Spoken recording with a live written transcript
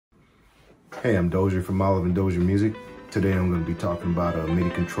Hey, I'm Dozier from Olive and Dozier Music. Today I'm going to be talking about a MIDI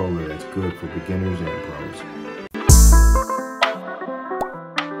controller that's good for beginners and pros.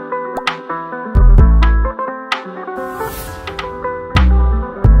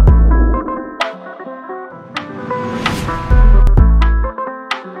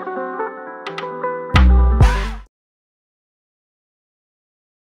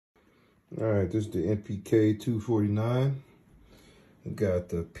 Alright, this is the MPK 249. We got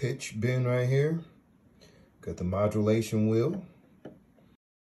the pitch bin right here. Got the modulation wheel.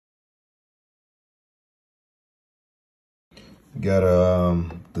 Got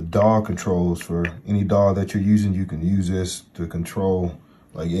the DAW controls for any DAW that you're using. You can use this to control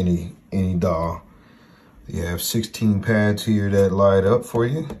like any DAW. You have 16 pads here that light up for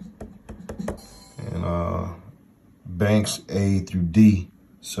you, and banks A through D.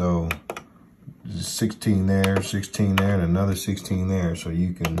 So 16 there, 16 there, and another 16 there. So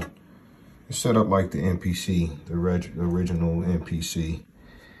you can set up like the MPC, the original MPC.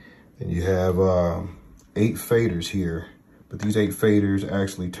 And you have 8 faders here, but these 8 faders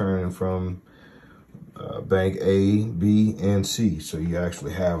actually turn from bank A, B, and C. So you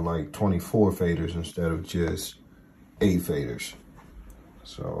actually have like 24 faders instead of just 8 faders.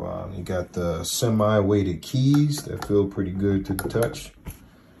 So you got the semi-weighted keys that feel pretty good to the touch.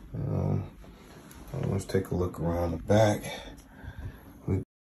 Let's take a look around the back.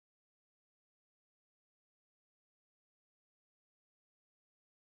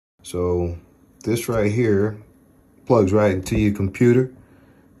 So this right here plugs right into your computer,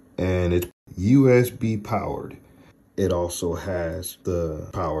 and it's USB powered. It also has the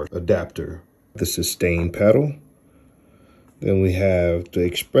power adapter, the sustain pedal. Then we have the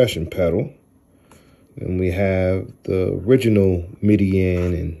expression pedal. Then we have the original MIDI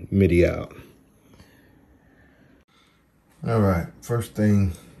in and MIDI out. All right, first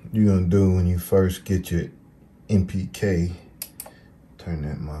thing you're gonna do when you first get your MPK, turn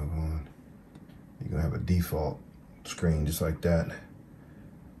that mic on. You're gonna have a default screen just like that.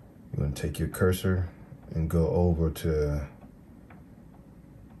 You're gonna take your cursor and go over to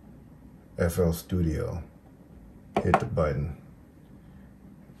FL Studio. Hit the button.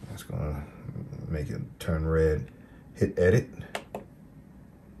 That's gonna make it turn red. Hit edit.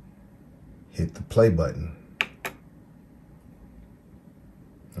 Hit the play button.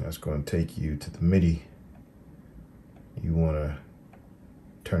 That's going to take you to the MIDI. You want to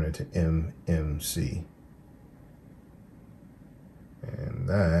turn it to MMC. And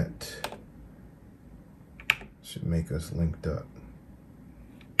that should make us linked up.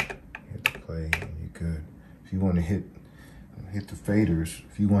 Hit the play and you're good. If you want to hit the faders,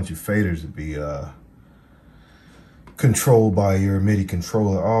 if you want your faders to be controlled by your MIDI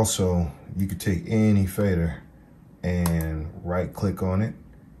controller also, you could take any fader and right click on it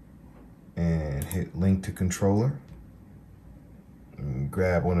and hit link to controller. And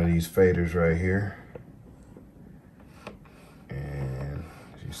grab one of these faders right here, and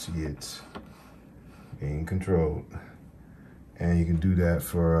as you see, it's being controlled. And you can do that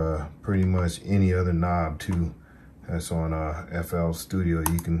for pretty much any other knob too that's on FL Studio.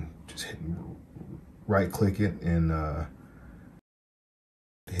 You can just right click it and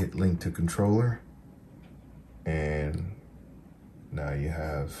hit link to controller, and now you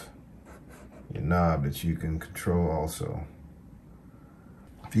have your knob that you can control also.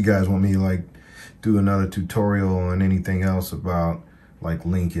 If you guys want me to like do another tutorial on anything else about like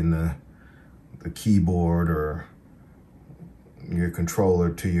linking the keyboard or your controller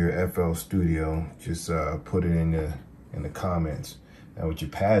to your FL Studio, just put it in the comments. Now with your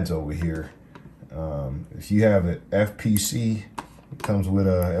pads over here, if you have an FPC, it comes with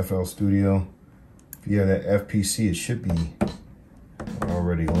a FL Studio. If you have that FPC, it should be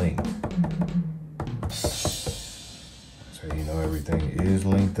already linked. So you know everything is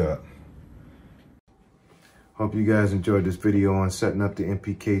linked up. Hope you guys enjoyed this video on setting up the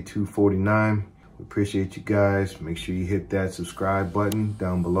MPK 249. We appreciate you guys. Make sure you hit that subscribe button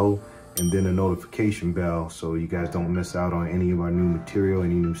down below and then the notification bell so you guys don't miss out on any of our new material,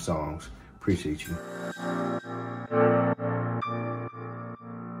 any new songs. Appreciate you.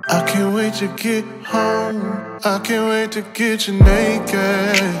 I can't wait to get home. I can't wait to get you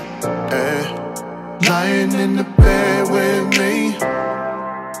naked. Lying in the bed with me.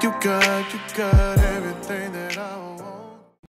 You got everything that I want.